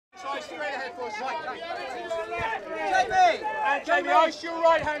straight ahead for us. Jamie! And Jamie, ice your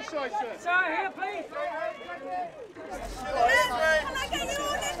right hand side, sir. Sir, here, please.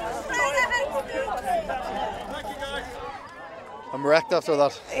 I'm wrecked after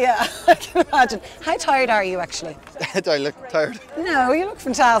that. Yeah, I can imagine. How tired are you actually? Do I look tired? No, you look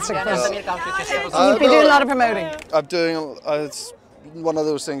fantastic. You've been doing a lot of promoting. I'm doing, it's one of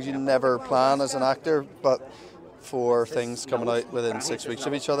those things you never plan as an actor, but for things coming out within 6 weeks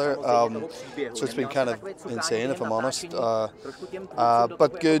of each other. So it's been kind of insane, if I'm honest.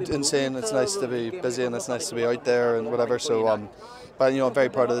 But good, insane. It's nice to be busy and it's nice to be out there and whatever. So, but you know, I'm very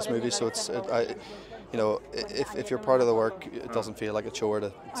proud of this movie. So it's, you know, if you're part of the work, it doesn't feel like a chore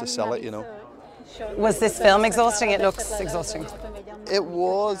to sell it. You know. Was this film exhausting? It looks exhausting. It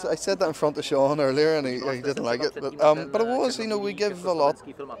was. I said that in front of Sean earlier, and he didn't like it. But it was. You know, we give a lot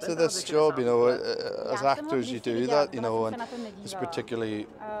to this job. You know, as actors, you do that. You know, and it's a particularly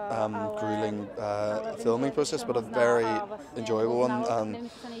grueling filming process, but a very enjoyable one. And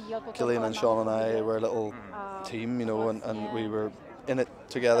Cillian and Sean and I were a little team. You know, and we were in it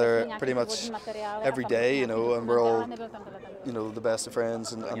together pretty much every day, you know, and we're all, you know, the best of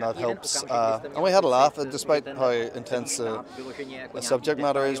friends, and that helps. And we had a laugh, despite how intense the subject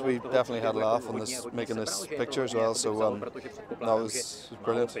matter is. We definitely had a laugh on this, making this picture as well. So that was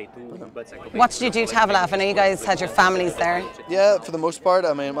brilliant. What did you do to have a laugh? I know you guys had your families there. Yeah, for the most part.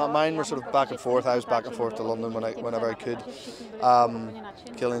 I mean, mine were sort of back and forth. I was back and forth to London whenever I could.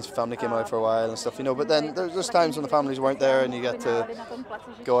 Cillian's family came out for a while and stuff, you know. But then there's times when the families weren't there, and you get to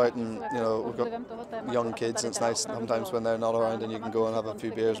go out and, you know, we've got young kids, and it's nice sometimes when they're not around and you can go and have a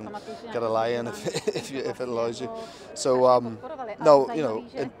few beers and get a lie in if it allows you. So no, you know,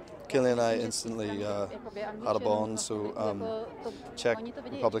 Cillian and I instantly had a bond. So Czech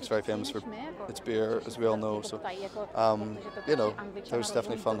Republic's very famous for its beer, as we all know. So you know, there was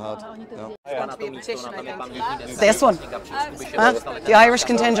definitely fun had. You know. This one, the Irish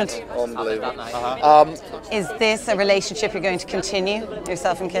contingent. Unbelievable. Is this a relationship you're going to continue,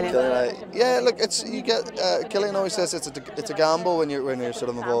 yourself and Cillian? Yeah, look, it's you get. Cillian always says it's a gamble when you're sort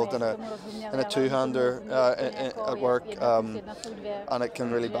of involved in a two-hander at work, and it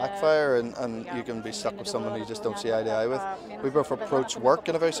can really backfire, and you can be stuck with someone who you just don't see eye to eye with. We both approach work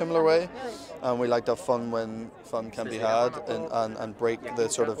in a very similar way, and we like to have fun when fun can be had, and break the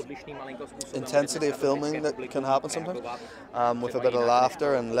sort of intensity of filming that can happen sometimes, with a bit of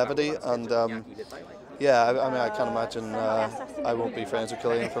laughter and levity. And yeah, I mean, I can't imagine I won't be friends with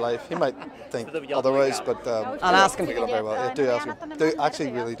Cillian for life. He might think otherwise, but I'll ask him. Very well. Yeah, do ask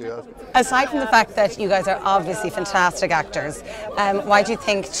him. Really do ask him. Aside from the fact that you guys are obviously fantastic actors, why do you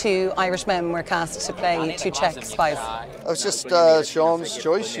think two Irish men were cast to play two Czech spies? It was just Sean's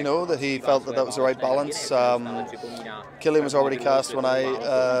choice, you know, that he felt that was the right balance. Cillian was already cast when I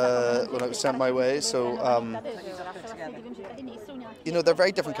was sent my way, so you know, they're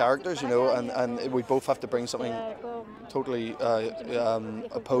very different characters, you know, and we both have to bring something totally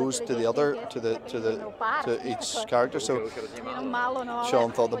opposed to the other, to each character. So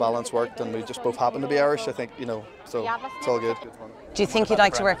Sean thought the balance worked, and we just both happen to be Irish, I think, you know, so it's all good. Do you think you'd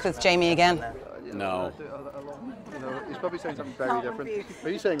like to work with Jamie again? No. He's probably saying something very different. Are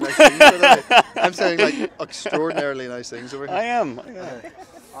you saying nice things, by the way? I'm saying like extraordinarily nice things over here. I am.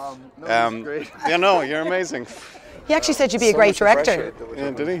 No, great. Yeah, no, you're amazing. He actually said you'd be a great director.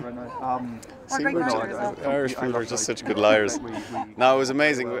 Yeah, did he? Irish people are just such good liars. No, it was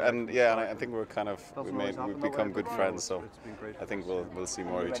amazing, and yeah, I think we've become good friends. So I think we'll see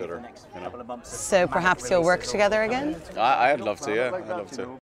more of each other. You know. So perhaps you'll work together again? I'd love to. Yeah, I'd love to.